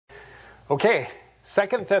Okay,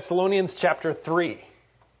 2 Thessalonians chapter 3.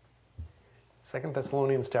 2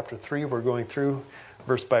 Thessalonians chapter 3, we're going through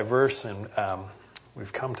verse by verse, and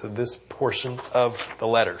we've come to this portion of the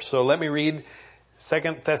letter. So let me read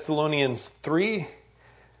 2 Thessalonians 3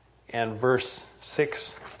 and verse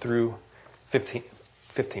 6 through 15.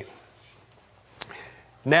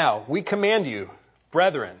 Now, we command you,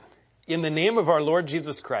 brethren, in the name of our Lord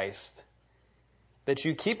Jesus Christ, that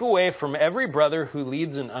you keep away from every brother who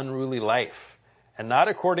leads an unruly life, and not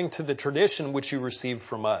according to the tradition which you received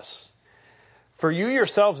from us. For you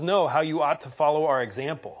yourselves know how you ought to follow our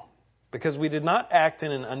example, because we did not act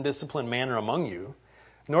in an undisciplined manner among you,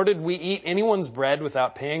 nor did we eat anyone's bread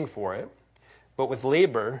without paying for it, but with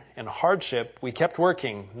labor and hardship we kept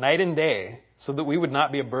working night and day, so that we would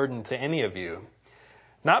not be a burden to any of you.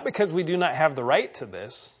 Not because we do not have the right to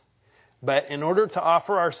this, but in order to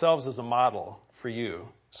offer ourselves as a model for you,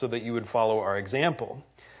 so that you would follow our example.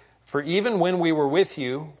 For even when we were with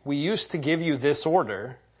you, we used to give you this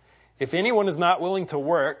order: if anyone is not willing to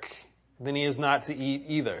work, then he is not to eat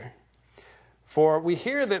either. For we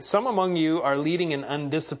hear that some among you are leading an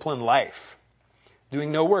undisciplined life,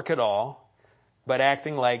 doing no work at all, but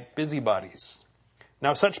acting like busybodies.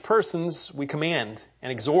 Now such persons we command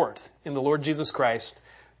and exhort in the Lord Jesus Christ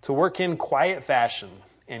to work in quiet fashion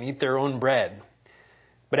and eat their own bread.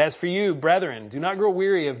 But as for you, brethren, do not grow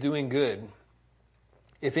weary of doing good.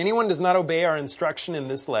 If anyone does not obey our instruction in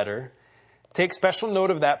this letter, take special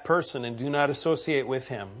note of that person and do not associate with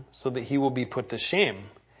him, so that he will be put to shame.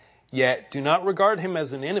 Yet do not regard him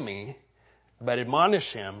as an enemy, but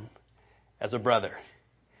admonish him as a brother.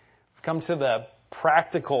 We've come to the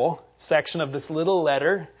practical section of this little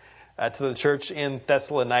letter to the church in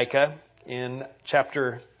Thessalonica in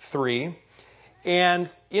chapter 3.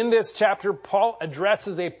 And in this chapter, Paul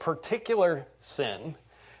addresses a particular sin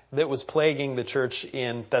that was plaguing the church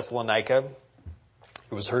in Thessalonica.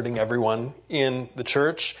 It was hurting everyone in the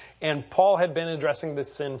church, and Paul had been addressing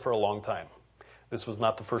this sin for a long time. This was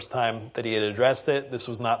not the first time that he had addressed it. This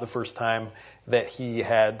was not the first time that they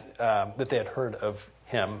had heard of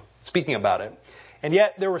him speaking about it. And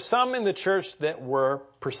yet there were some in the church that were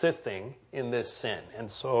persisting in this sin. And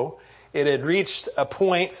so it had reached a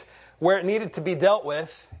point where it needed to be dealt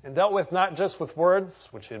with, and dealt with not just with words,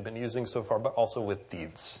 which he had been using so far, but also with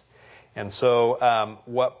deeds. And so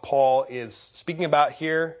what Paul is speaking about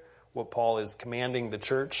here, what Paul is commanding the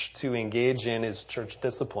church to engage in, is church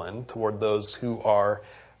discipline toward those who are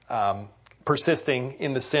persisting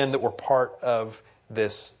in the sin that were part of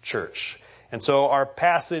this church. And so our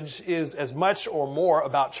passage is as much or more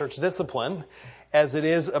about church discipline as it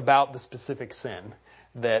is about the specific sin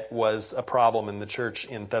that was a problem in the church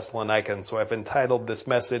in Thessalonica. And so I've entitled this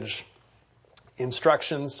message,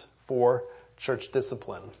 Instructions for Church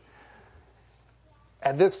Discipline.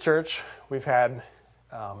 At this church, we've had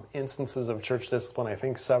instances of church discipline, I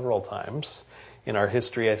think, several times in our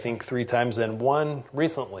history. I think 3 times, and 1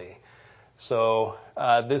 recently. So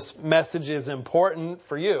this message is important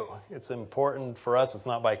for you. It's important for us. It's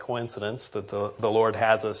not by coincidence that the Lord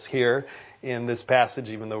has us here in this passage,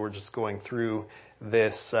 even though we're just going through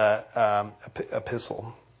this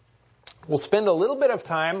epistle. We'll spend a little bit of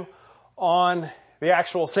time on the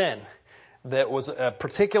actual sin that was a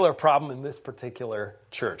particular problem in this particular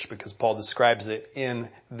church, because Paul describes it in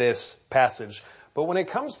this passage. But when it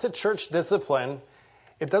comes to church discipline,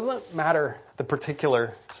 it doesn't matter the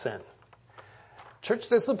particular sin. Church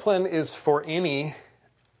discipline is for any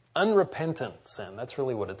unrepentant sin. That's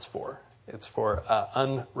really what it's for. It's for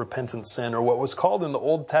unrepentant sin, or what was called in the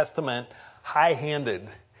Old Testament high-handed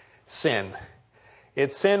sin.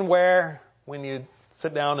 It's sin where when you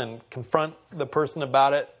sit down and confront the person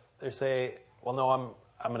about it, they say, well, no,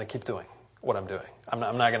 I'm going to keep doing what I'm doing. I'm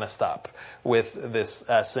not going to stop with this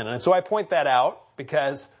sin. And so I point that out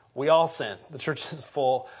because we all sin. The church is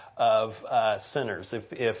full of sinners.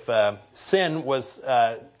 If sin was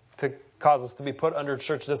to cause us to be put under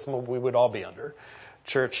church discipline, we would all be under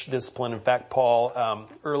church discipline. In fact, Paul,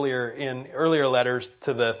 earlier letters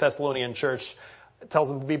to the Thessalonian church, tells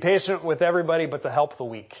them to be patient with everybody, but to help the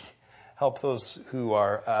weak. Help those who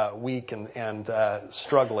are weak and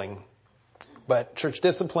struggling. But church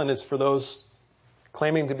discipline is for those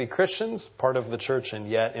claiming to be Christians, part of the church, and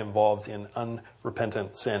yet involved in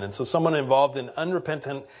unrepentant sin. And so someone involved in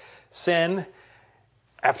unrepentant sin,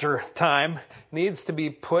 after time, needs to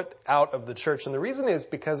be put out of the church. And the reason is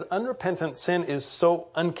because unrepentant sin is so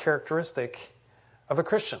uncharacteristic of a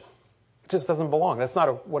Christian. It just doesn't belong. That's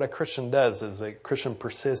not what a Christian does, is a Christian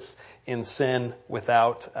persists in sin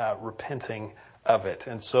without repenting of it.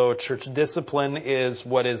 And so church discipline is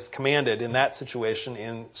what is commanded in that situation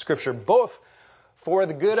in Scripture, both for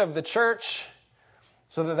the good of the church,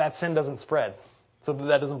 so that sin doesn't spread, so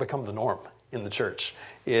that doesn't become the norm in the church,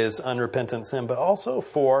 is unrepentant sin, but also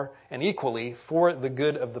and equally for the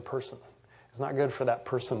good of the person. It's not good for that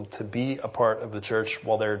person to be a part of the church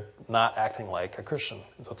while they're not acting like a Christian.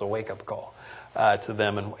 And so it's a wake-up call to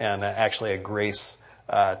them and actually a grace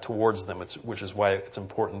towards them, which is why it's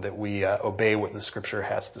important that we obey what the Scripture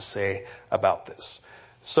has to say about this.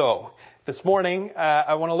 So this morning,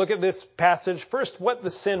 I want to look at this passage. First, what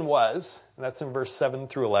the sin was, and that's in verse 7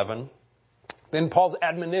 through 11. Then Paul's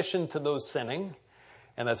admonition to those sinning,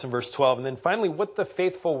 and that's in verse 12. And then finally, what the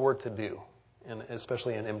faithful were to do, and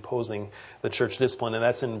especially in imposing the church discipline. And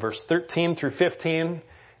that's in verse 13 through 15.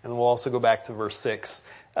 And we'll also go back to verse 6,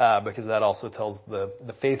 because that also tells the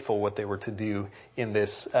faithful what they were to do in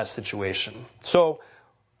this situation. So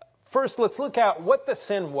first, let's look at what the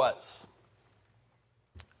sin was.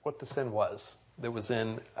 What the sin was that was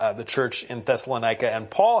in the church in Thessalonica. And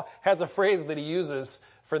Paul has a phrase that he uses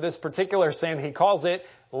for this particular sin. He calls it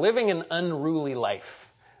living an unruly life.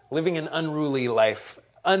 Living an unruly life.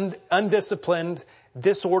 Undisciplined,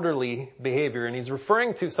 disorderly behavior. And he's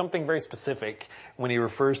referring to something very specific when he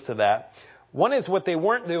refers to that. One is what they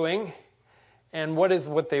weren't doing, and what is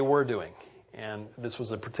what they were doing. And this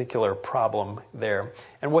was a particular problem there.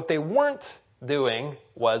 And what they weren't doing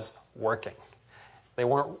was working. They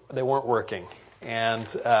weren't working. And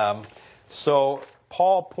so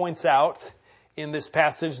Paul points out in this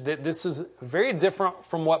passage that this is very different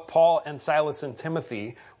from what Paul and Silas and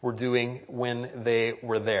Timothy were doing when they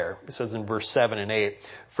were there. It says in verse 7 and 8,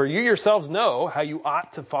 "For you yourselves know how you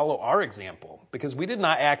ought to follow our example, because we did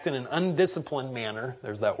not act in an undisciplined manner."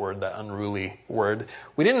 There's that word, that unruly word.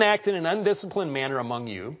 "We didn't act in an undisciplined manner among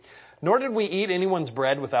you, nor did we eat anyone's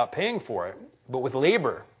bread without paying for it. But with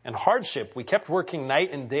labor and hardship, we kept working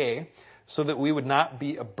night and day so that we would not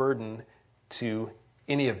be a burden to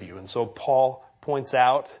any of you." And so Paul points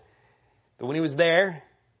out that when he was there,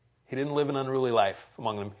 he didn't live an unruly life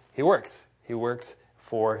among them. He worked. He worked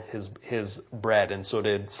for his bread. And so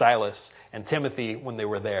did Silas and Timothy when they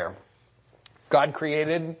were there. God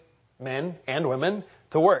created men and women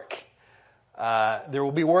to work. There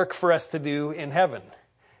will be work for us to do in heaven.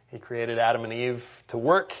 He created Adam and Eve to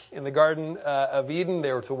work in the Garden of Eden.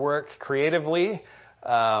 They were to work creatively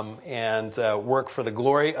and work for the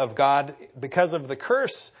glory of God. Because of the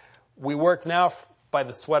curse, we work now by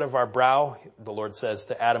the sweat of our brow. The Lord says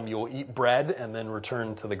to Adam, "You will eat bread and then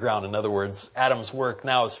return to the ground." In other words, Adam's work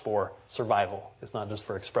now is for survival. It's not just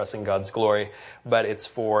for expressing God's glory, but it's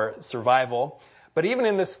for survival. But even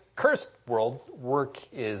in this cursed world, work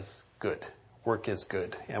is good. Work is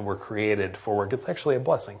good, and we're created for work. It's actually a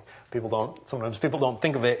blessing. Sometimes people don't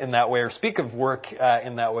think of it in that way or speak of work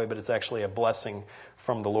in that way, but it's actually a blessing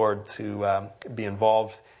from the Lord to be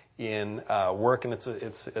involved in work, and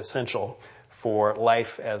it's essential for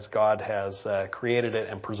life as God has created it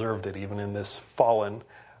and preserved it, even in this fallen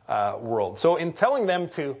world. So in telling them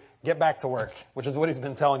to get back to work, which is what he's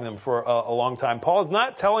been telling them for a long time, Paul is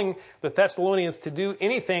not telling the Thessalonians to do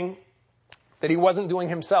anything that he wasn't doing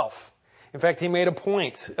himself. In fact, he made a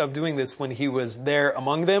point of doing this when he was there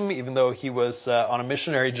among them, even though he was on a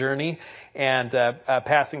missionary journey and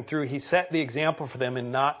passing through. He set the example for them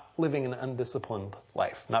in not living an undisciplined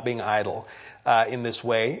life, not being idle in this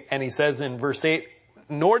way. And he says in verse 8,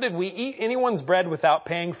 "Nor did we eat anyone's bread without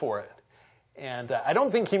paying for it." And I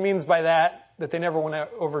don't think he means by that they never went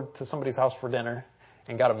over to somebody's house for dinner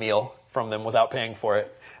and got a meal from them without paying for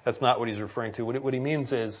it. That's not what he's referring to. What he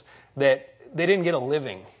means is that they didn't get a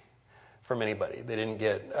living from anybody. They didn't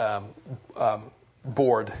get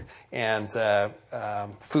board and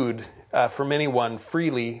food from anyone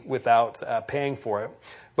freely without paying for it.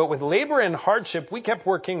 But with labor and hardship, we kept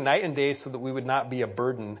working night and day so that we would not be a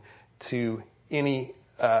burden to any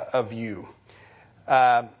of you.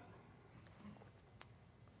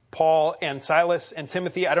 Paul and Silas and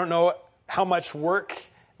Timothy, I don't know how much work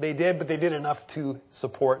they did, but they did enough to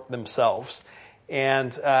support themselves.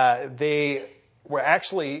 And they were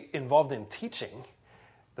actually involved in teaching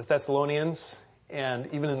the Thessalonians. And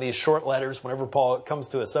even in these short letters, whenever Paul comes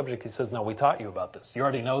to a subject, he says, "No, we taught you about this. You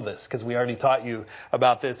already know this because we already taught you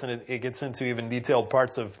about this." And it gets into even detailed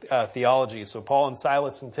parts of theology. So Paul and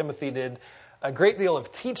Silas and Timothy did a great deal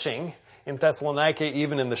of teaching in Thessalonica,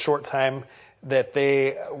 even in the short time that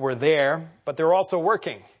they were there. But they were also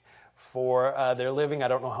working for their living. I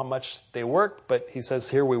don't know how much they worked, but he says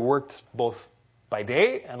here we worked both by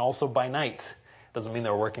day and also by night. Doesn't mean they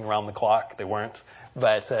were working around the clock. They weren't.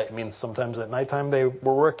 But it means sometimes at nighttime they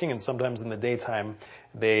were working, and sometimes in the daytime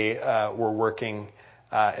they were working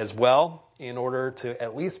as well in order to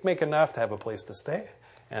at least make enough to have a place to stay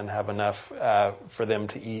and have enough for them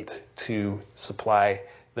to eat to supply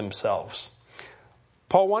themselves.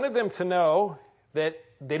 Paul wanted them to know that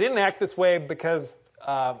they didn't act this way because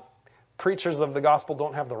preachers of the gospel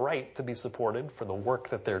don't have the right to be supported for the work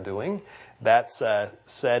that they're doing. That's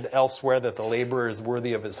said elsewhere, that the laborer is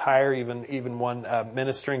worthy of his hire, even one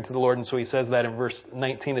ministering to the Lord. And so he says that in verse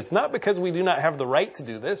 19. It's not because we do not have the right to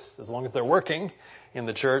do this. As long as they're working in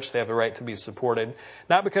the church, they have the right to be supported.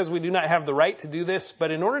 Not because we do not have the right to do this,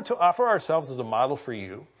 but in order to offer ourselves as a model for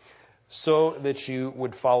you, so that you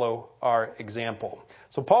would follow our example.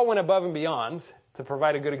 So Paul went above and beyond to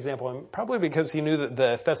provide a good example, and probably because he knew that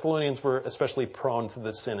the Thessalonians were especially prone to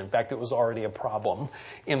this sin. In fact, it was already a problem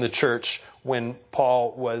in the church when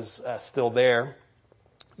Paul was still there,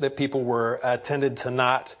 that people were tended to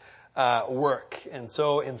not work. And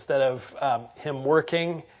so instead of him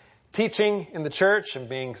working, teaching in the church and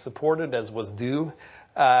being supported as was due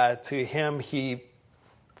to him, he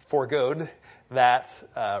forgoed that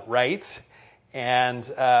right, and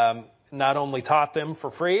not only taught them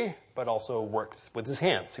for free, but also worked with his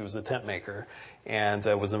hands. He was a tent maker and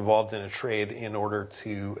was involved in a trade in order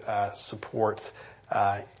to support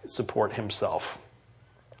himself.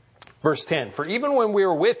 Verse 10, for even when we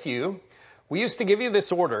were with you, we used to give you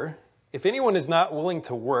this order: if anyone is not willing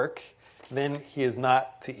to work, then he is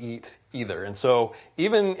not to eat either. And so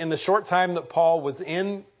even in the short time that Paul was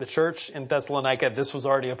in the church in Thessalonica, this was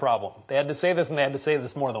already a problem. They had to say this, and they had to say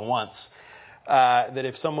this more than once. That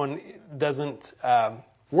if someone doesn't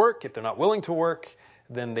work, if they're not willing to work,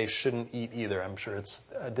 then they shouldn't eat either. I'm sure it's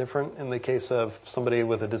different in the case of somebody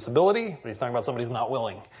with a disability, but he's talking about somebody who's not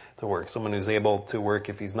willing to work. Someone who's able to work.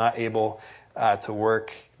 If he's not able to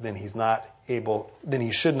work, then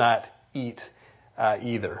he should not eat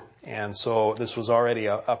either. And so this was already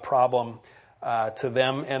a problem to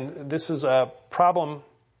them. And this is a problem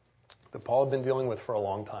that Paul had been dealing with for a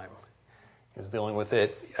long time. He was dealing with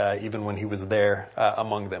it even when he was there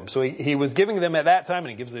among them. So he was giving them at that time, and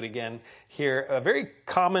he gives it again here, a very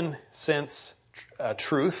common sense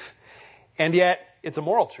truth. And yet it's a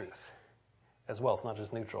moral truth as well. It's not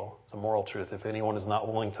just neutral. It's a moral truth. If anyone is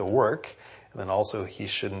not willing to work, then also he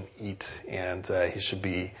shouldn't eat, and he should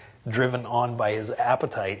be driven on by his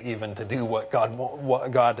appetite even to do what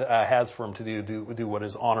God has for him to do what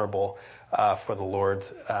is honorable for the Lord,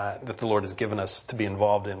 that the Lord has given us to be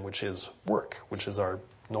involved in, which is work, which is our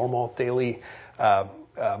normal, daily,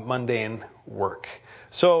 mundane work.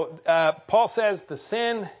 So Paul says the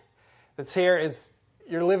sin that's here is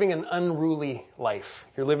you're living an unruly life.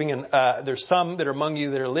 You're living in, there's some that are among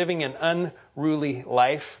you that are living an unruly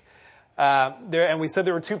life. And we said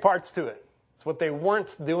there were two parts to it. It's what they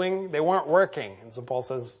weren't doing. They weren't working. And so Paul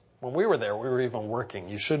says, when we were there, we were even working.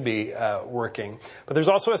 You should be working. But there's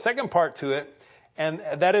also a second part to it, and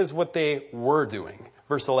that is what they were doing.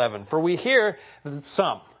 Verse 11, for we hear that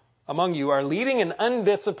some among you are leading an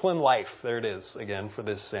undisciplined life. There it is again for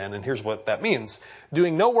this sin. And here's what that means.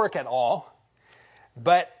 Doing no work at all,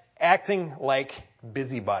 but acting like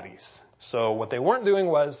busybodies. So what they weren't doing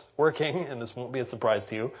was working, and this won't be a surprise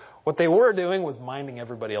to you. What they were doing was minding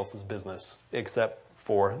everybody else's business except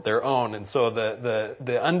for their own. And so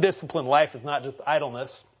the undisciplined life is not just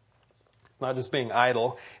idleness. It's not just being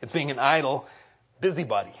idle. It's being an idle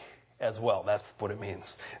busybody as well. That's what it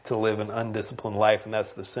means to live an undisciplined life. And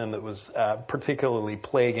that's the sin that was particularly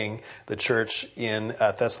plaguing the church in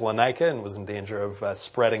Thessalonica and was in danger of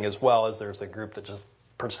spreading as well, as there's a group that just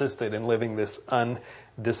persisted in living this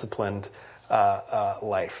undisciplined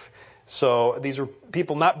life. So these were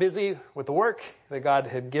people not busy with the work that God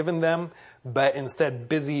had given them, but instead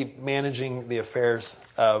busy managing the affairs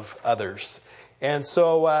of others. And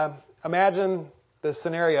so imagine the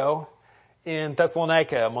scenario in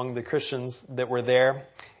Thessalonica among the Christians that were there.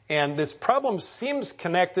 And this problem seems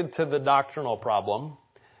connected to the doctrinal problem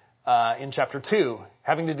in chapter 2,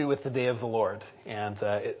 having to do with the day of the Lord. And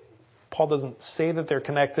Paul doesn't say that they're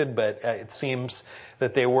connected, but it seems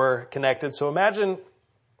that they were connected. So imagine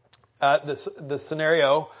the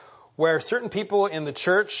scenario where certain people in the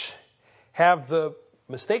church have the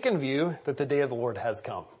mistaken view that the day of the Lord has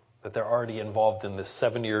come, that they're already involved in this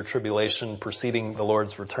 7-year tribulation preceding the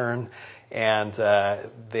Lord's return, and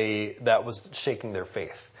that was shaking their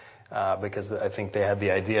faith. Because I think they had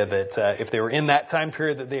the idea that if they were in that time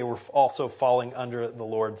period, that they were also falling under the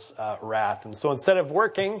Lord's wrath. And so instead of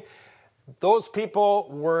working, those people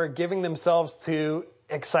were giving themselves to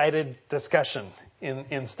excited discussion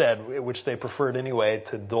instead, which they preferred anyway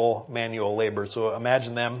to dull manual labor. So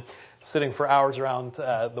imagine them sitting for hours around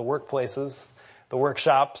the workplaces, the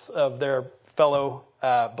workshops of their fellow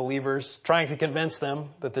believers, trying to convince them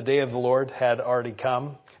that the day of the Lord had already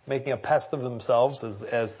come, making a pest of themselves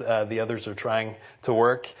as the others are trying to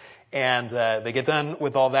work. And they get done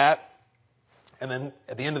with all that. And then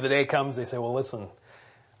at the end of the day comes, they say, well, listen,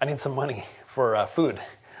 I need some money for food.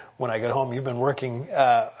 When I get home, you've been working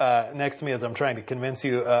next to me as I'm trying to convince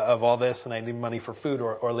you of all this, and I need money for food,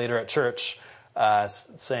 or later at church,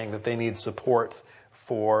 saying that they need support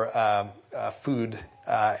for food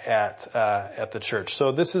at the church.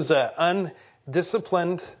 So this is an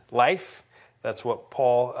undisciplined life. That's what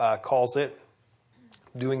Paul calls it.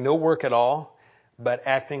 Doing no work at all, but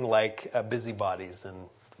acting like busybodies. And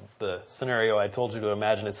the scenario I told you to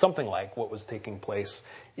imagine is something like what was taking place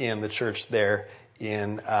in the church there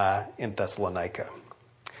in Thessalonica.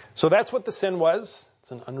 So that's what the sin was.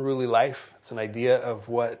 It's an unruly life. It's an idea of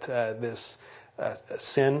what this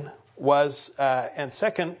sin was. And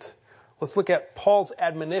second, let's look at Paul's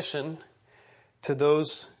admonition to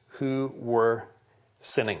those who were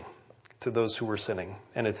sinning. To those who were sinning.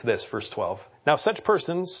 And it's this, verse 12. Now such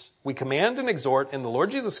persons we command and exhort in the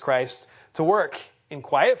Lord Jesus Christ to work in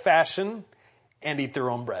quiet fashion and eat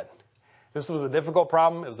their own bread. This was a difficult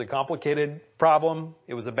problem. It was a complicated problem.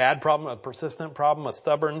 It was a bad problem, a persistent problem, a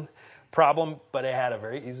stubborn problem, but it had a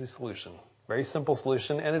very easy solution. Very simple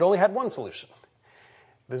solution, and it only had one solution.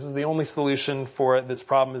 This is the only solution for this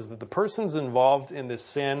problem, is that the persons involved in this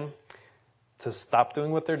sin to stop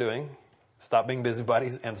doing what they're doing, stop being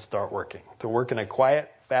busybodies, and start working. To work in a quiet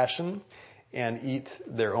fashion and eat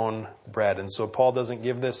their own bread. And so Paul doesn't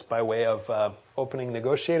give this by way of opening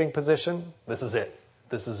negotiating position. This is it.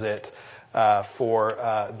 This is it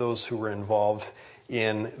for those who were involved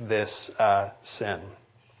in this sin.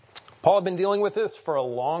 Paul had been dealing with this for a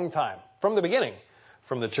long time, from the beginning.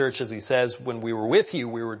 From the church, as he says, when we were with you,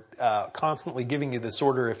 we were constantly giving you this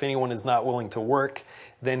order: if anyone is not willing to work,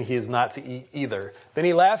 then he is not to eat either. Then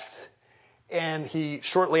he left, and he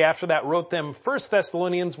shortly after that wrote them 1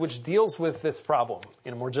 Thessalonians, which deals with this problem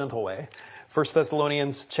in a more gentle way. 1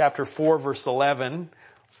 Thessalonians chapter 4, verse 11,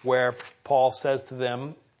 where Paul says to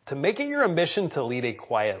them, to make it your ambition to lead a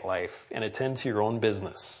quiet life and attend to your own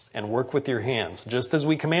business and work with your hands, just as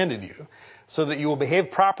we commanded you, so that you will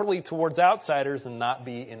behave properly towards outsiders and not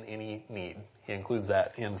be in any need. He includes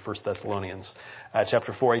that in 1 Thessalonians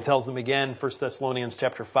chapter 4. He tells them again, 1 Thessalonians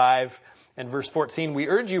chapter 5 and verse 14, we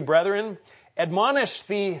urge you, brethren, admonish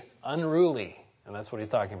the unruly. And that's what he's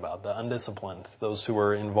talking about, the undisciplined, those who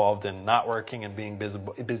are involved in not working and being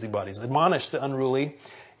busybodies. Admonish the unruly,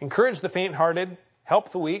 encourage the faint-hearted,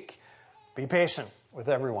 help the weak, be patient with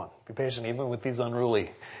everyone. Be patient even with these unruly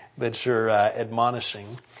that you're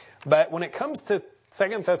admonishing. But when it comes to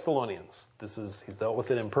 2 Thessalonians, he's dealt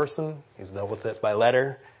with it in person, he's dealt with it by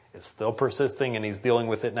letter, it's still persisting, and he's dealing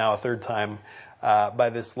with it now a third time by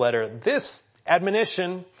this letter. This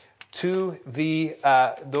admonition to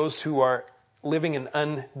those who are living an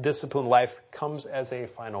undisciplined life comes as a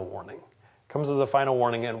final warning. Comes as a final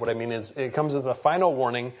warning, and what I mean is it comes as a final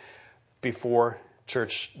warning before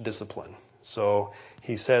church discipline. So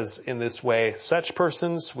he says in this way, such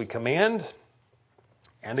persons we command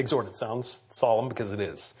and exhort. It sounds solemn because it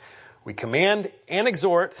is. We command and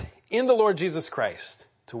exhort in the Lord Jesus Christ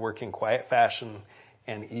to work in quiet fashion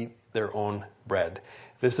and eat their own bread.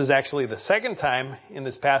 This is actually the second time in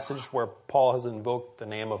this passage where Paul has invoked the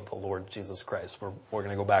name of the Lord Jesus Christ. We're going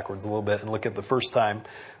to go backwards a little bit and look at the first time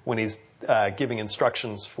when he's giving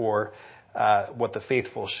instructions for what the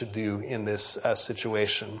faithful should do in this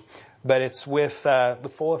situation. But it's with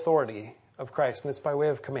the full authority of Christ, and it's by way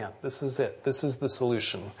of command. This is it. This is the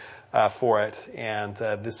solution for it. And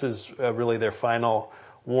this is really their final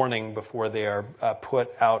warning before they are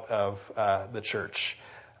put out of the church.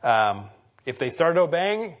 If they start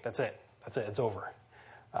obeying, that's it. That's it. It's over.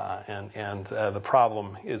 And the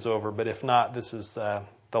problem is over. But if not, this is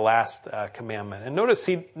the last commandment. And notice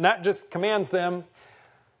he not just commands them,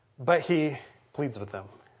 but he pleads with them.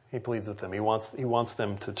 He pleads with them. He wants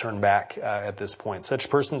them to turn back at this point. Such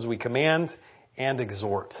persons we command and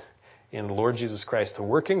exhort in the Lord Jesus Christ to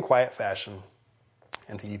work in quiet fashion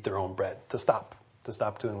and to eat their own bread. To stop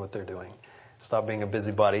doing what they're doing. Stop being a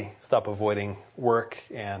busybody. Stop avoiding work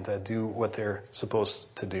and do what they're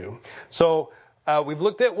supposed to do. So we've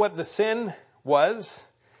looked at what the sin was.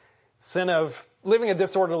 Sin of living a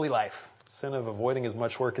disorderly life. Sin of avoiding as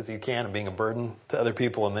much work as you can and being a burden to other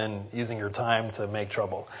people, and then using your time to make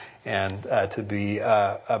trouble and to be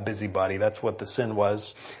a busybody. That's what the sin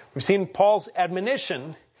was. We've seen Paul's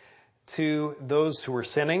admonition to those who were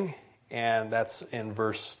sinning, and that's in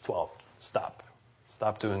verse 12. Stop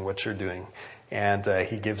doing what you're doing. And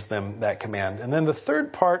he gives them that command. And then the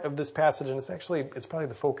third part of this passage, and it's probably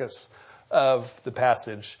the focus of the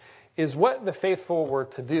passage is what the faithful were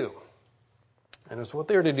to do. And it's what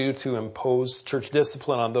they were to do to impose church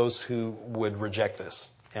discipline on those who would reject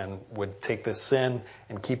this and would take this sin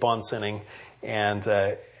and keep on sinning and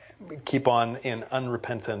keep on in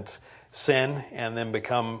unrepentant sin and then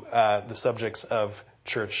become the subjects of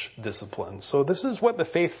church discipline. So this is what the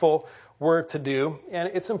faithful were to do,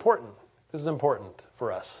 and it's important. This is important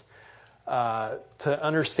for us to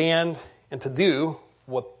understand and to do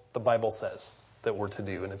what the Bible says that we're to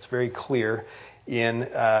do, and it's very clear in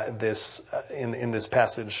this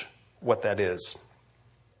passage what that is.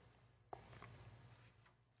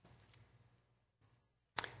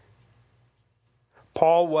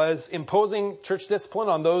 Paul was imposing church discipline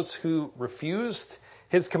on those who refused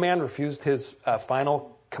his command, refused his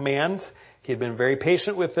final command. He had been very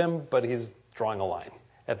patient with them, but he's drawing a line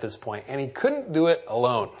at this point, and he couldn't do it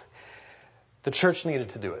alone. The church needed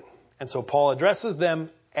to do it. And so Paul addresses them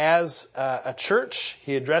as a church.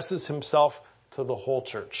 He addresses himself to the whole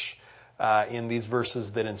church in these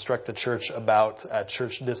verses that instruct the church about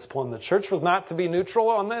church discipline. The church was not to be neutral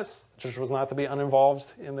on this. The church was not to be uninvolved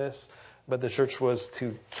in this, but the church was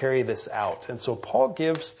to carry this out. And so Paul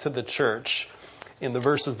gives to the church in the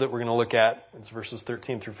verses that we're going to look at, it's verses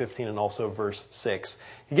 13 through 15 and also verse 6.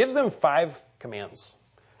 He gives them 5 commands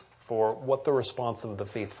for what the response of the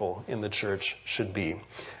faithful in the church should be.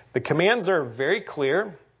 The commands are very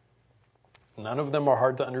clear. None of them are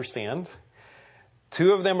hard to understand.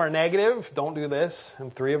 2 of them are negative, don't do this,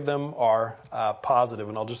 and 3 of them are positive.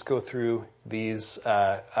 And I'll just go through these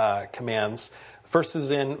commands. First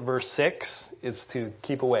is in verse 6. It's to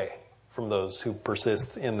keep away from those who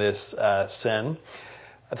persist in this sin.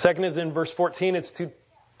 The second is in verse 14. It's to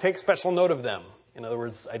take special note of them. In other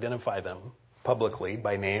words, identify them publicly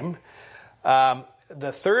by name.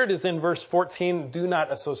 The third is in verse 14. Do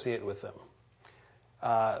not associate with them.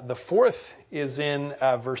 The fourth is in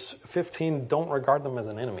verse 15. Don't regard them as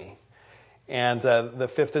an enemy. And the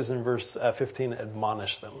fifth is in verse 15.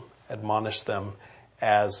 Admonish them. Admonish them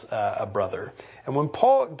as a brother. And when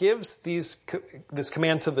Paul gives this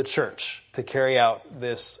command to the church to carry out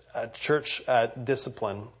this church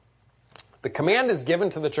discipline, the command is given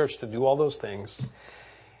to the church to do all those things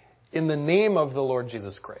in the name of the Lord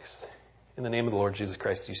Jesus Christ. In the name of the Lord Jesus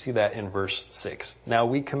Christ. You see that in verse 6. Now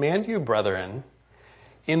we command you, brethren,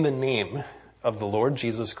 in the name of the Lord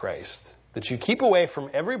Jesus Christ, that you keep away from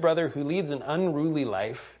every brother who leads an unruly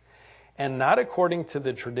life and not according to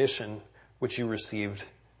the tradition which you received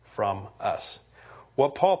from us.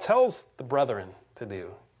 What Paul tells the brethren to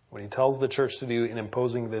do, what he tells the church to do in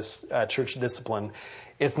imposing this church discipline,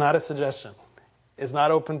 it's not a suggestion. It's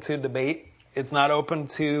not open to debate. It's not open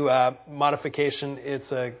to modification.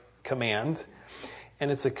 It's a command.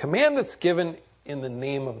 And it's a command that's given in the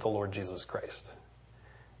name of the Lord Jesus Christ.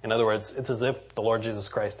 In other words, it's as if the Lord Jesus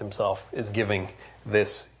Christ himself is giving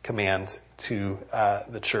this command to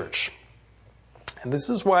the church. And this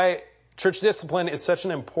is why church discipline is such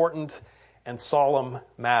an important and solemn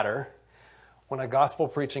matter when a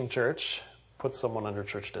gospel-preaching church puts someone under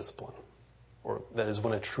church discipline. Or that is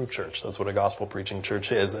when a true church, that's what a gospel-preaching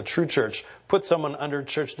church is. A true church puts someone under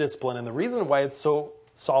church discipline. And the reason why it's so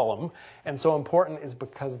solemn and so important is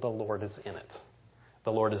because the Lord is in it.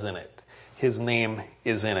 The Lord is in it. His name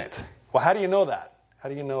is in it. Well, how do you know that? How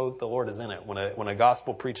do you know the Lord is in it? When a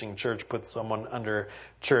gospel-preaching church puts someone under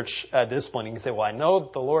church discipline, you can say, well, I know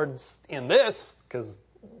the Lord's in this because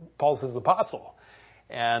Paul's his apostle.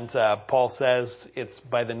 And Paul says, it's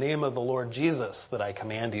by the name of the Lord Jesus that I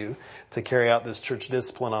command you to carry out this church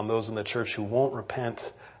discipline on those in the church who won't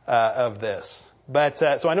repent of this. But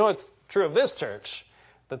so I know it's true of this church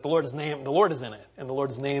that the Lord is in it, and the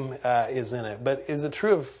Lord's name is in it. But is it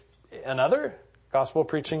true of another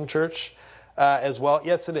gospel-preaching church as well?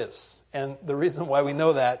 Yes, it is. And the reason why we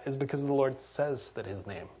know that is because the Lord says that his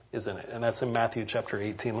name is in it. And that's in Matthew chapter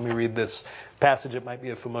 18. Let me read this passage. It might be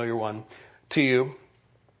a familiar one to you.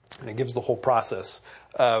 And it gives the whole process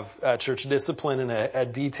of church discipline in a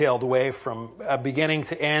detailed way from beginning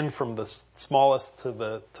to end, from the smallest to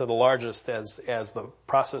the largest as the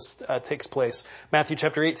process takes place. Matthew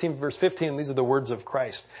chapter 18, verse 15, these are the words of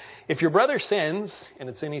Christ. If your brother sins, and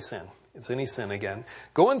it's any sin again,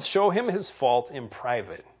 go and show him his fault in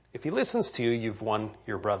private. If he listens to you, you've won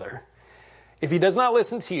your brother. If he does not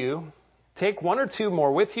listen to you, take 1 or 2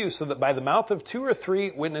 more with you, so that by the mouth of 2 or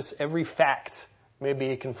 3 witness every fact may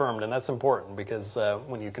be confirmed. And that's important because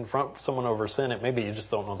when you confront someone over sin, it maybe you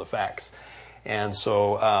just don't know the facts. And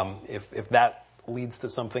so if that leads to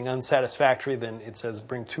something unsatisfactory, then it says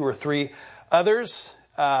bring 2 or 3 others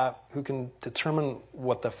who can determine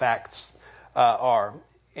what the facts are.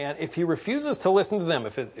 And if he refuses to listen to them,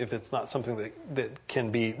 if it's not something that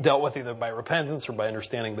can be dealt with either by repentance or by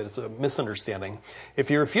understanding that it's a misunderstanding, if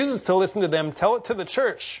he refuses to listen to them, tell it to the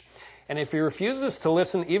church. And if he refuses to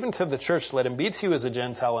listen even to the church, let him be to you as a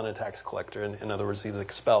Gentile and a tax collector. In other words, he's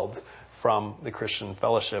expelled from the Christian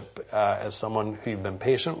fellowship as someone who you've been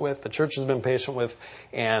patient with, the church has been patient with,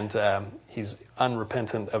 and he's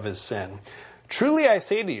unrepentant of his sin. Truly I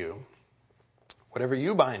say to you, whatever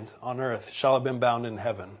you bind on earth shall have been bound in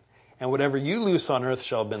heaven, and whatever you loose on earth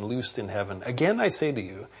shall have been loosed in heaven. Again I say to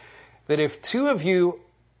you, that if two of you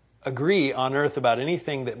agree on earth about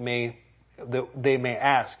anything that they may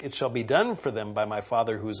ask, it shall be done for them by my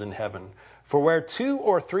Father who is in heaven. For where 2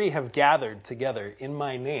 or 3 have gathered together in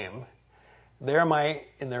my name, there am I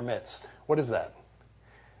in their midst. What is that?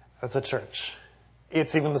 That's a church.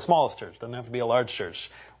 It's even the smallest church. Doesn't have to be a large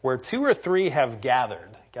church. Where 2 or 3 have gathered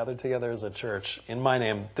together as a church in my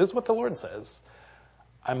name, this is what the Lord says.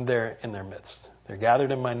 I'm there in their midst. They're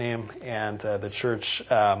gathered in my name, and the church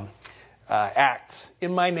acts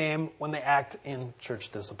in my name when they act in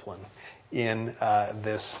church discipline in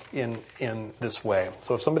this way.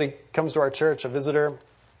 So if somebody comes to our church, a visitor,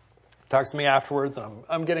 talks to me afterwards, and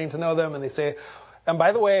I'm getting to know them, and they say, and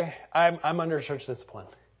by the way, I'm under church discipline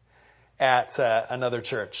at another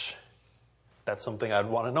church. That's something I'd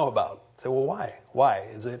want to know about. Say, well, why? Why?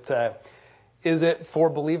 Is it for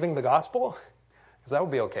believing the gospel? Because that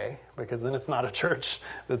would be okay, because then it's not a church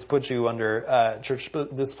that's put you under church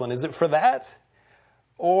discipline. Is it for that?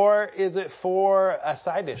 Or is it for a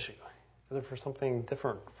side issue? Is it for something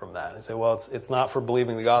different from that? I say, well, it's not for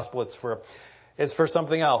believing the gospel. It's for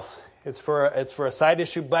something else. It's for a side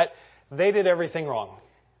issue, but they did everything wrong.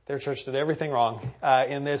 Their church did everything wrong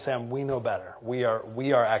in this, and we know better. We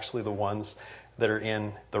are actually the ones that are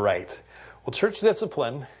in the right. Well, church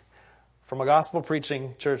discipline from a gospel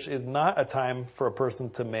preaching church is not a time for a person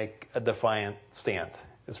to make a defiant stand.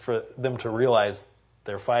 It's for them to realize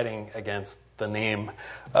they're fighting against the name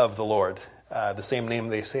of the Lord, the same name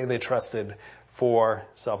they say they trusted for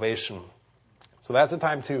salvation. So that's a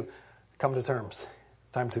time to come to terms,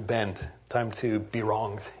 time to bend, time to be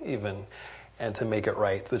wronged even, and to make it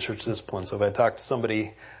right, the church discipline. So if I talk to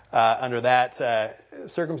somebody under that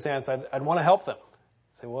circumstance, I'd want to help them.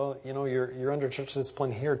 Say, well, you're under church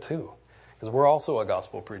discipline here too, because we're also a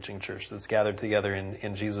gospel preaching church that's gathered together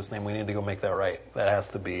in Jesus' name. We need to go make that right. That has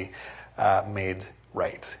to be made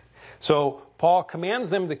right. So Paul commands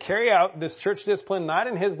them to carry out this church discipline, not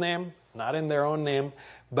in his name, not in their own name,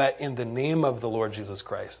 but in the name of the Lord Jesus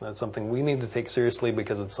Christ. And that's something we need to take seriously,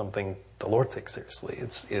 because it's something the Lord takes seriously.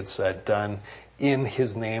 It's done in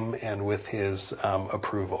his name and with his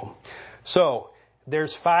approval. So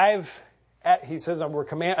there's 5. He says,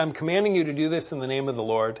 I'm commanding you to do this in the name of the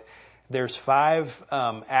Lord. There's 5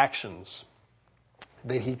 actions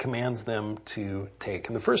that he commands them to take.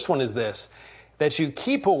 And the first one is this: that you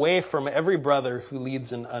keep away from every brother who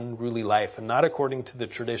leads an unruly life, and not according to the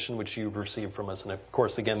tradition which you received from us. And of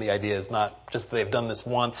course, again, the idea is not just that they've done this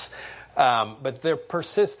once, but they're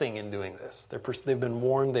persisting in doing this. They've been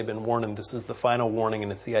warned, and this is the final warning,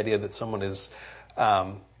 and it's the idea that someone is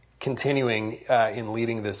continuing in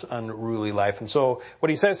leading this unruly life. And so what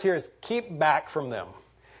he says here is keep back from them.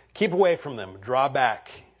 Keep away from them. Draw back.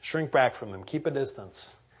 Shrink back from them. Keep a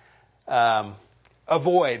distance.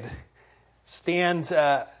 Avoid. Stand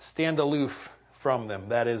aloof from them.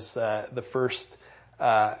 That is the first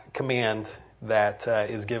command that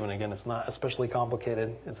is given. Again, it's not especially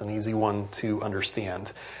complicated. It's an easy one to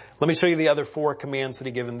understand. Let me show you the other 4 commands that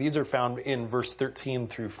he given. These are found in verse 13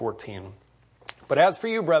 through 14. But as for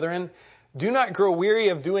you, brethren, do not grow weary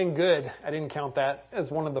of doing good. I didn't count that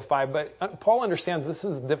as one of the 5, but Paul understands this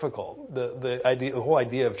is difficult. The whole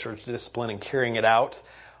idea of church discipline and carrying it out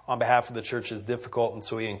on behalf of the church is difficult, and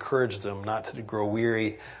so he encourages them not to grow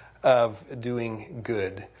weary of doing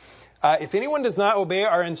good. If anyone does not obey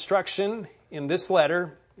our instruction in this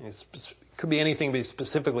letter, it could be anything, but he's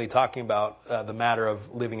specifically talking about the matter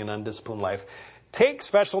of living an undisciplined life, take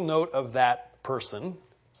special note of that person.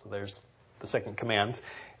 So there's the second command,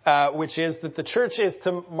 which is that the church is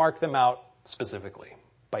to mark them out specifically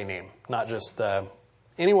by name, not just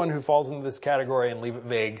anyone who falls into this category and leave it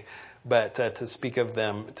vague, but to speak of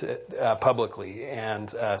them publicly and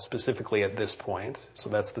specifically at this point. So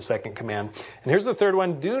that's the second command. And here's the third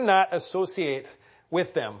one: do not associate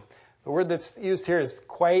with them. The word that's used here is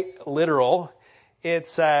quite literal.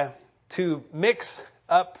 It's to mix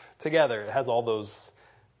up together. It has all those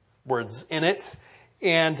words in it.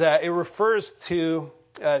 And it refers to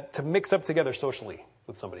mix up together socially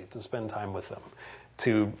with somebody, to spend time with them.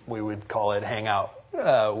 we would call it, hang out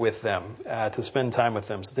with them, to spend time with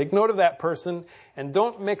them. So take note of that person and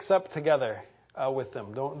don't mix up together with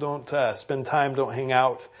them. Don't spend time, don't hang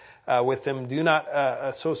out with them. Do not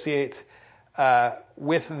associate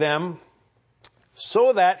with them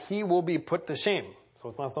so that he will be put to shame. So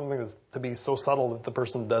it's not something that's to be so subtle that the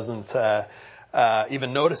person doesn't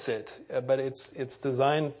even notice it, but it's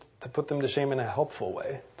designed to put them to shame in a helpful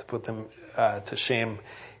way, to put them to shame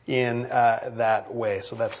in that way.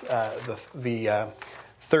 So that's the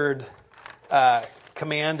third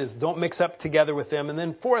command is don't mix up together with them. And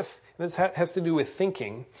then fourth, this has to do with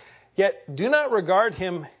thinking. Yet do not regard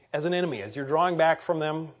him as an enemy. As you're drawing back from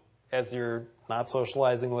them, as you're not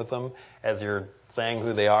socializing with them, as you're saying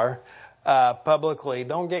who they are publicly,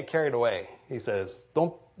 don't get carried away. He says,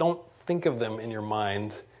 don't think of them in your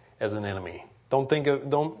mind as an enemy.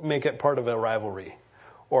 Don't make it part of a rivalry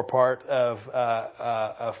or part of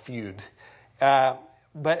a feud.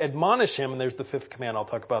 But admonish him, and there's the fifth command, I'll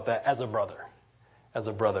talk about that, as a brother. As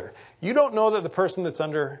a brother. You don't know that the person that's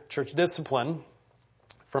under church discipline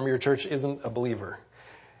from your church isn't a believer.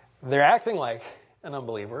 They're acting like an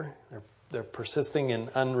unbeliever. They're persisting in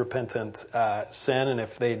unrepentant sin, and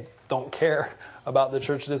if they don't care about the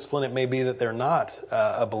church discipline, it may be that they're not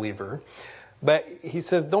a believer. But he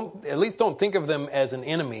says, at least don't think of them as an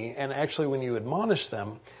enemy, and actually when you admonish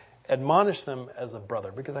them as a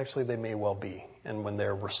brother, because actually they may well be. And when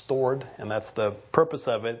they're restored, and that's the purpose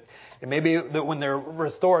of it, it may be that when they're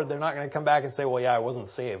restored, they're not going to come back and say, well, yeah, I wasn't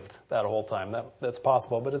saved that whole time. That's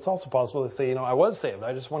possible, but it's also possible to say, I was saved.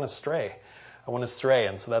 I just want to stray.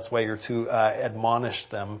 And so that's why you're to admonish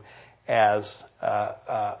them as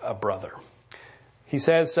a brother. He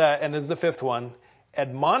says, and this is the fifth one,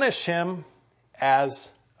 admonish him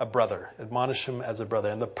as a brother. Admonish him as a brother.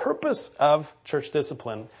 And the purpose of church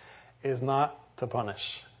discipline is not to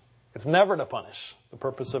punish. It's never to punish. The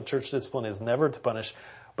purpose of church discipline is never to punish,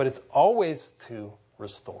 but it's always to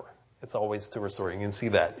restore. It's always to restore. You can see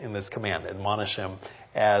that in this command. Admonish him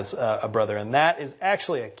as a brother. And that is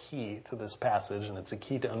actually a key to this passage, and it's a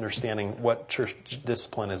key to understanding what church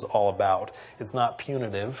discipline is all about. It's not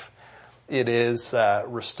punitive. It is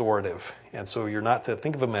restorative. And so you're not to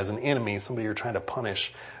think of him as an enemy, somebody you're trying to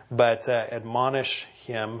punish, but admonish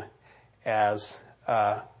him as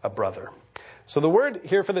a brother. So the word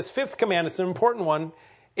here for this fifth command, it's an important one.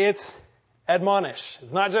 It's admonish.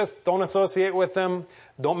 It's not just don't associate with them,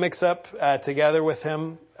 don't mix up together with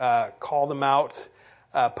him, call them out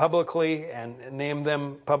publicly and name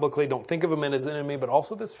them publicly. Don't think of him as an enemy, but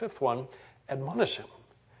also this fifth one, admonish him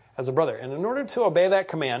as a brother. And in order to obey that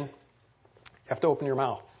command, you have to open your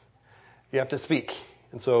mouth. You have to speak.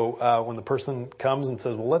 And so when the person comes and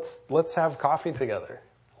says, well, let's have coffee together.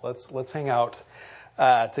 Let's hang out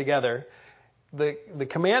together. The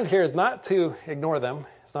command here is not to ignore them.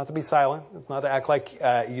 It's not to be silent. It's not to act like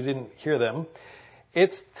you didn't hear them.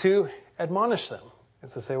 It's to admonish them.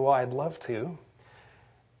 It's to say, well, I'd love to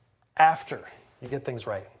after you get things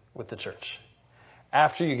right with the church.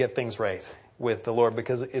 After you get things right with the Lord,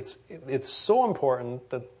 because it's so important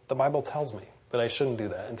that the Bible tells me that I shouldn't do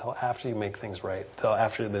that until after you make things right, until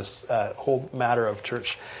after this whole matter of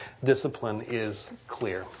church discipline is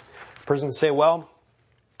clear. The person can say, well,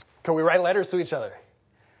 can we write letters to each other?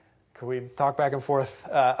 Can we talk back and forth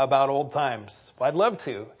about old times? Well, I'd love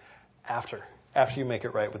to after you make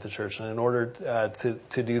it right with the church. And in order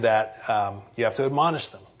to do that, you have to admonish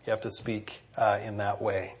them. You have to speak in that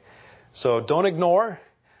way. So don't ignore.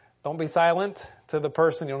 Don't be silent to the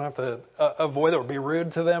person. You don't have to avoid or be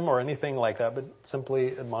rude to them or anything like that, but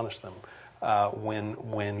simply admonish them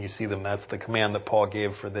when you see them. That's the command that Paul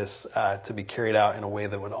gave for this to be carried out in a way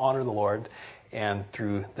that would honor the Lord and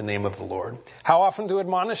through the name of the Lord. How often to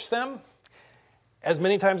admonish them? As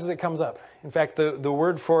many times as it comes up. In fact, the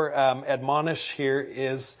word for admonish here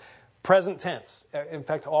is present tense. In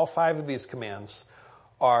fact, all 5 of these commands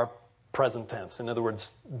are present tense. In other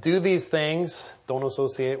words, do these things, don't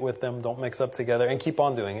associate with them, don't mix up together, and keep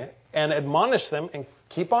on doing it. And admonish them and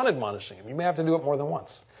keep on admonishing them. You may have to do it more than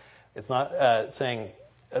once. It's not saying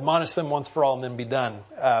admonish them once for all and then be done,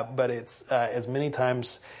 but it's as many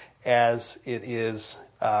times as it is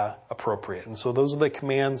appropriate. And so those are the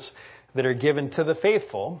commands that are given to the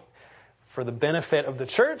faithful for the benefit of the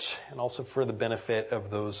church and also for the benefit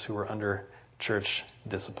of those who are under church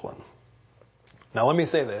discipline. Now let me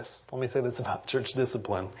say this about church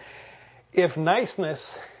discipline. If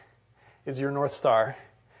niceness is your North Star,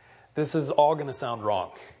 this is all going to sound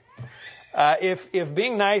wrong. If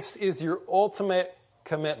being nice is your ultimate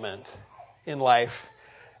commitment in life,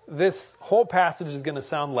 this whole passage is going to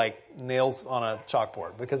sound like nails on a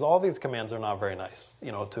chalkboard because all these commands are not very nice.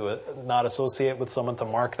 To not associate with someone, to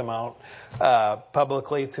mark them out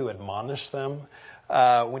publicly, to admonish them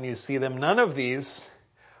when you see them. None of these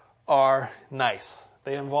are nice.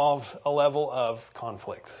 They involve a level of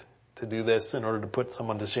conflict to do this in order to put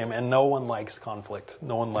someone to shame. And no one likes conflict.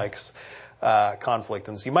 No one likes conflict.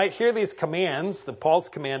 And so you might hear these commands that Paul's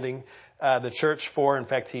commanding the church for. In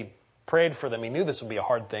fact, he prayed for them. He knew this would be a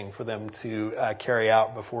hard thing for them to carry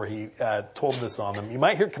out before he told this on them. You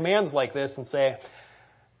might hear commands like this and say,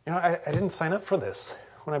 I didn't sign up for this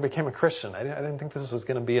when I became a Christian. I didn't think this was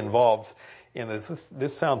going to be involved in this.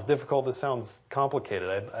 This sounds difficult. This sounds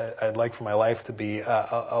complicated. I'd like for my life to be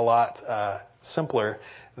a lot simpler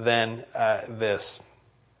than this.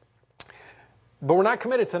 But we're not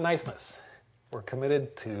committed to niceness. We're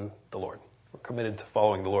committed to the Lord. We're committed to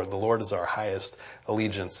following the Lord. The Lord is our highest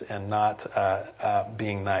allegiance and not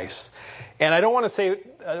being nice. And I don't want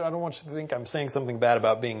you to think I'm saying something bad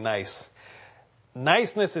about being nice.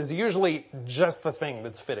 Niceness is usually just the thing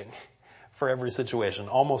that's fitting for every situation,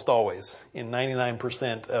 almost always, in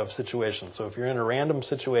 99% of situations. So if you're in a random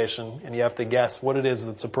situation and you have to guess what it is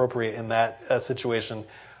that's appropriate in that situation,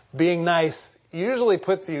 being nice usually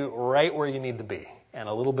puts you right where you need to be. And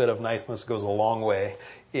a little bit of niceness goes a long way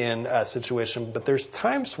in a situation. But there's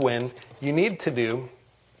times when you need to do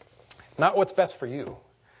not what's best for you.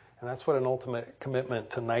 And that's what an ultimate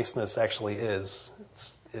commitment to niceness actually is.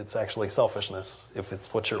 It's actually selfishness if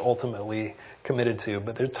it's what you're ultimately committed to.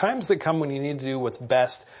 But there are times that come when you need to do what's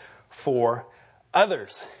best for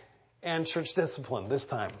others. And church discipline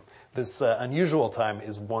this unusual time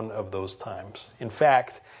is one of those times. In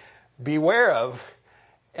fact, beware of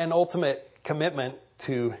an ultimate commitment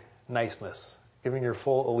to niceness, giving your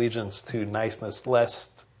full allegiance to niceness,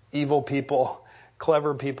 lest evil people,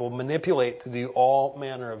 clever people manipulate to do all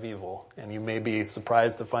manner of evil. And you may be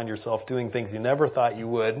surprised to find yourself doing things you never thought you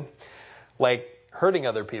would, like hurting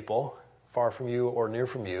other people far from you or near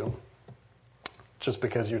from you, just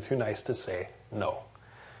because you're too nice to say no.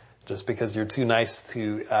 Just because you're too nice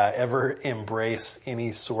to ever embrace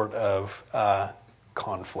any sort of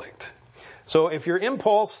conflict. So if your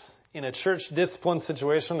impulse in a church discipline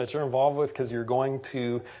situation that you're involved with because you're going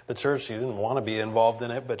to the church, you didn't want to be involved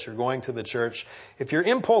in it, but you're going to the church. If your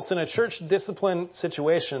impulse in a church discipline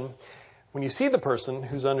situation, when you see the person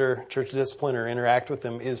who's under church discipline or interact with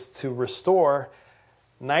them, is to restore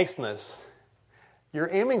niceness, you're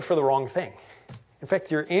aiming for the wrong thing. In fact,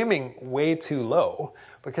 you're aiming way too low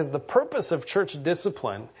because the purpose of church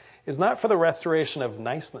discipline is not for the restoration of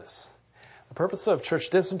niceness. The purpose of church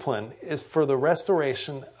discipline is for the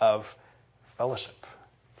restoration of fellowship.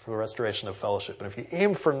 For the restoration of fellowship. And if you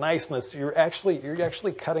aim for niceness, you're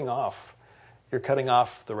actually cutting off. You're cutting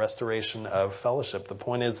off the restoration of fellowship. The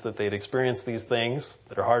point is that they'd experience these things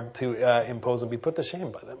that are hard to impose and be put to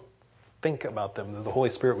shame by them. Think about them. That the Holy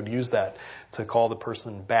Spirit would use that to call the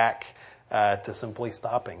person back to simply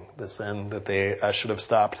stopping the sin that they should have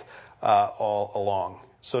stopped all along.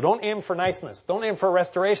 So don't aim for niceness. Don't aim for a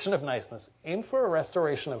restoration of niceness. Aim for a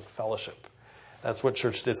restoration of fellowship. That's what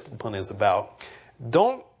church discipline is about.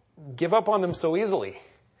 Don't give up on them so easily.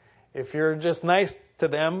 If you're just nice to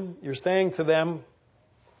them, you're saying to them,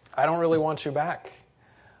 I don't really want you back.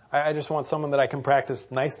 I just want someone that I can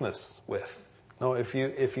practice niceness with. No, if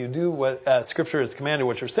you do what Scripture has commanded,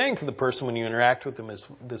 what you're saying to the person when you interact with them is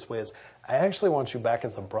this way is, I actually want you back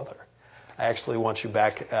as a brother. I actually want you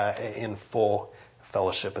back in full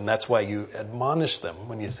fellowship. And that's why you admonish them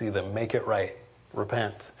when you see them. Make it right.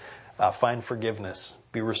 Repent. Find forgiveness.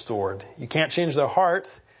 Be restored. You can't change their heart,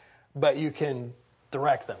 but you can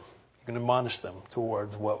direct them. You can admonish them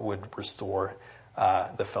towards what would restore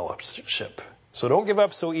the fellowship. So don't give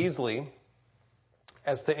up so easily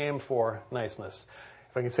as to aim for niceness.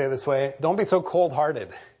 If I can say it this way, don't be so cold-hearted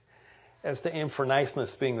as to aim for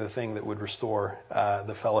niceness being the thing that would restore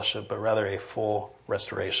the fellowship, but rather a full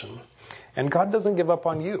restoration. And God doesn't give up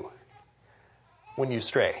on you when you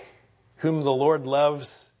stray. Whom the Lord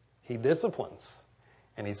loves, He disciplines.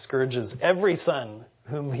 And He scourges every son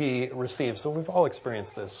whom He receives. So we've all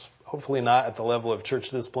experienced this. Hopefully not at the level of church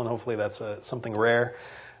discipline. Hopefully that's something rare.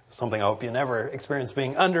 Something I hope you never experience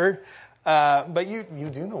being under. But you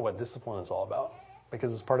do know what discipline is all about.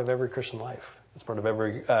 Because it's part of every Christian life. It's part of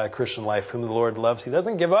every Christian life. Whom the Lord loves, He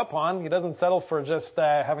doesn't give up on. He doesn't settle for just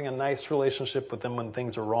having a nice relationship with them when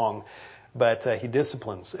things are wrong. But He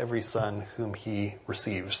disciplines every son whom He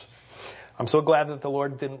receives. I'm so glad that the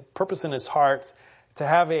Lord didn't purpose in His heart to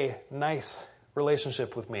have a nice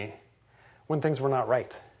relationship with me when things were not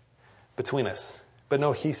right between us. But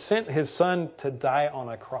no, He sent His Son to die on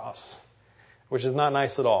a cross which is not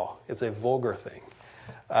nice at all. It's a vulgar thing.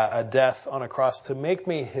 A death on a cross to make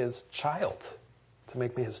me his child. To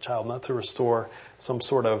make me his child, not to restore some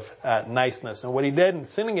sort of niceness. And what he did in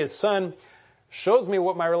sending his son shows me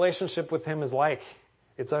what my relationship with him is like.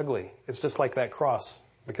 It's ugly. It's just like that cross,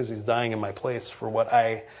 because he's dying in my place for what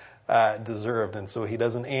I deserved. And so he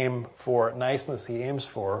doesn't aim for niceness. He aims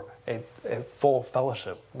for a full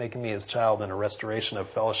fellowship, making me his child and a restoration of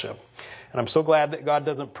fellowship. And I'm so glad that God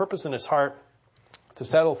doesn't purpose in his heart to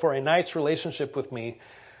settle for a nice relationship with me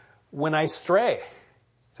when I stray.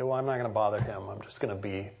 Say, well, I'm not going to bother him. I'm just going to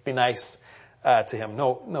be nice to him.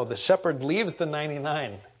 No, the shepherd leaves the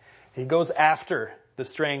 99. He goes after the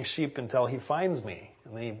straying sheep until he finds me.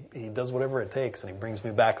 And then he does whatever it takes, and he brings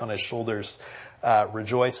me back on his shoulders,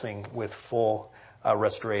 rejoicing with full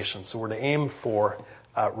restoration. So we're to aim for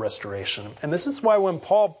restoration. And this is why when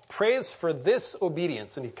Paul prays for this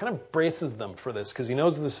obedience, and he kind of braces them for this, because he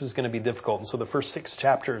knows this is going to be difficult. And so the first 6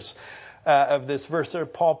 chapters of this verse are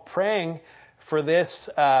Paul praying for this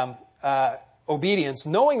obedience,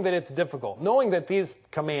 knowing that it's difficult, knowing that these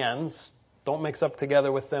commands, don't mix up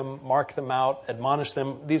together with them, mark them out, admonish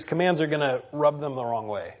them. These commands are going to rub them the wrong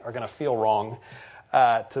way, are going to feel wrong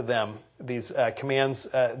to them. These commands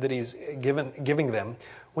that he's giving them.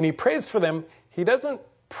 When he prays for them, he doesn't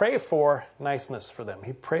pray for niceness for them.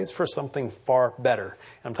 He prays for something far better.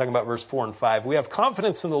 And I'm talking about verse 4 and 5. We have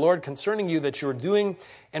confidence in the Lord concerning you that you're doing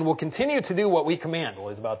and will continue to do what we command. Well,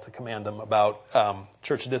 he's about to command them about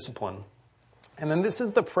church discipline. And then this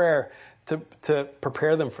is the prayer to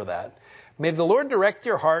prepare them for that. May the Lord direct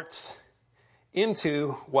your hearts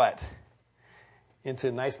into what?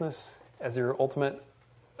 Into niceness as your ultimate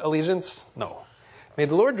allegiance? No. May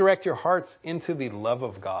the Lord direct your hearts into the love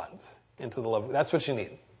of God. Into the love. That's what you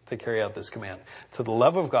need to carry out this command. To the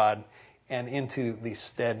love of God and into the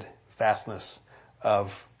steadfastness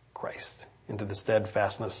of Christ. Into the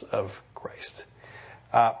steadfastness of Christ.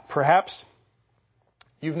 Perhaps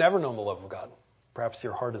you've never known the love of God. Perhaps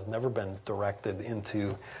your heart has never been directed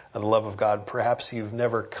into the love of God. Perhaps you've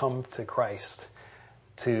never come to Christ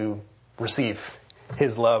to receive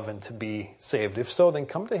his love and to be saved. If so, then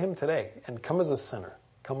come to him today and come as a sinner.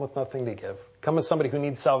 Come with nothing to give. Come as somebody who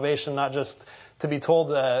needs salvation, not just to be told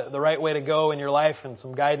the right way to go in your life and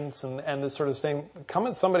some guidance and this sort of thing. Come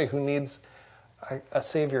as somebody who needs a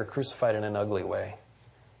Savior crucified in an ugly way.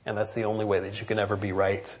 And that's the only way that you can ever be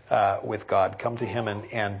right with God. Come to him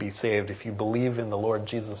and be saved. If you believe in the Lord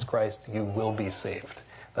Jesus Christ, you will be saved.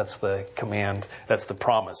 That's the command. That's the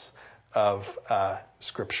promise of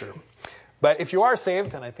Scripture. But if you are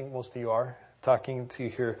saved, and I think most of you are, talking to you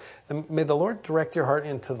here, then may the Lord direct your heart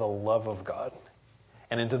into the love of God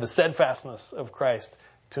and into the steadfastness of Christ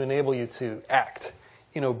to enable you to act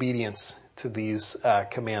in obedience to these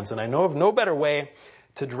commands. And I know of no better way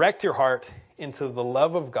to direct your heart into the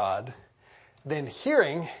love of God than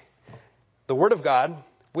hearing the Word of God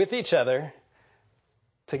with each other,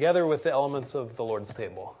 together with the elements of the Lord's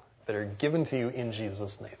table that are given to you in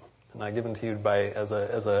Jesus' name. Not given to you as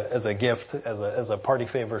a gift, as a party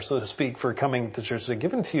favor, so to speak, for coming to church. They're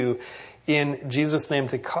given to you in Jesus' name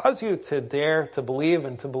to cause you to dare to believe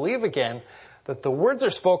and to believe again that the words are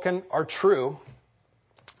spoken are true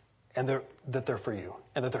and that they're for you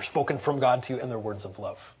and that they're spoken from God to you and they're words of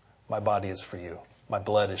love. My body is for you. My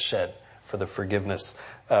blood is shed for the forgiveness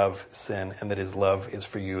of sin and that his love is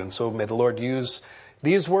for you. And so may the Lord use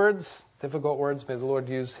these words, difficult words, may the Lord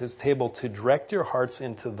use his table to direct your hearts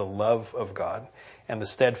into the love of God and the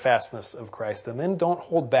steadfastness of Christ. And then don't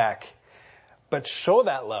hold back, but show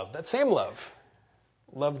that love, that same love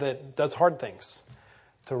that does hard things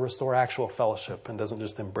to restore actual fellowship and doesn't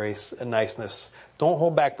just embrace a niceness. Don't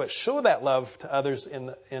hold back, but show that love to others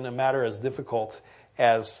in a matter as difficult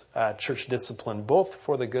as church discipline, both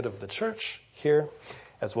for the good of the church here,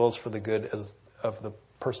 as well as for the good of the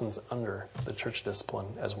persons under the church discipline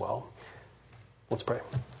as well. Let's pray.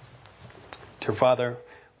 Dear Father,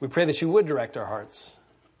 we pray that you would direct our hearts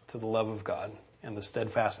to the love of God and the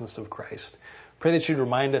steadfastness of Christ. Pray that you'd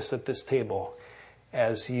remind us at this table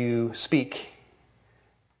as you speak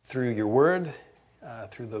through your word,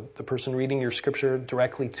 through the person reading your scripture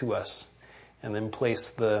directly to us, and then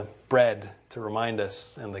place the bread to remind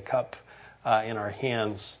us and the cup in our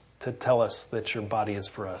hands to tell us that your body is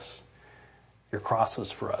for us. Your cross is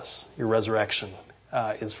for us. Your resurrection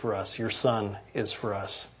is for us. Your Son is for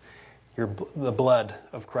us. The blood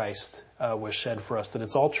of Christ was shed for us, that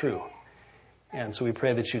it's all true. And so we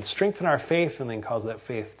pray that you'd strengthen our faith and then cause that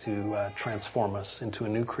faith to transform us into a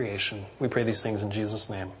new creation. We pray these things in Jesus'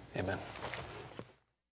 name. Amen.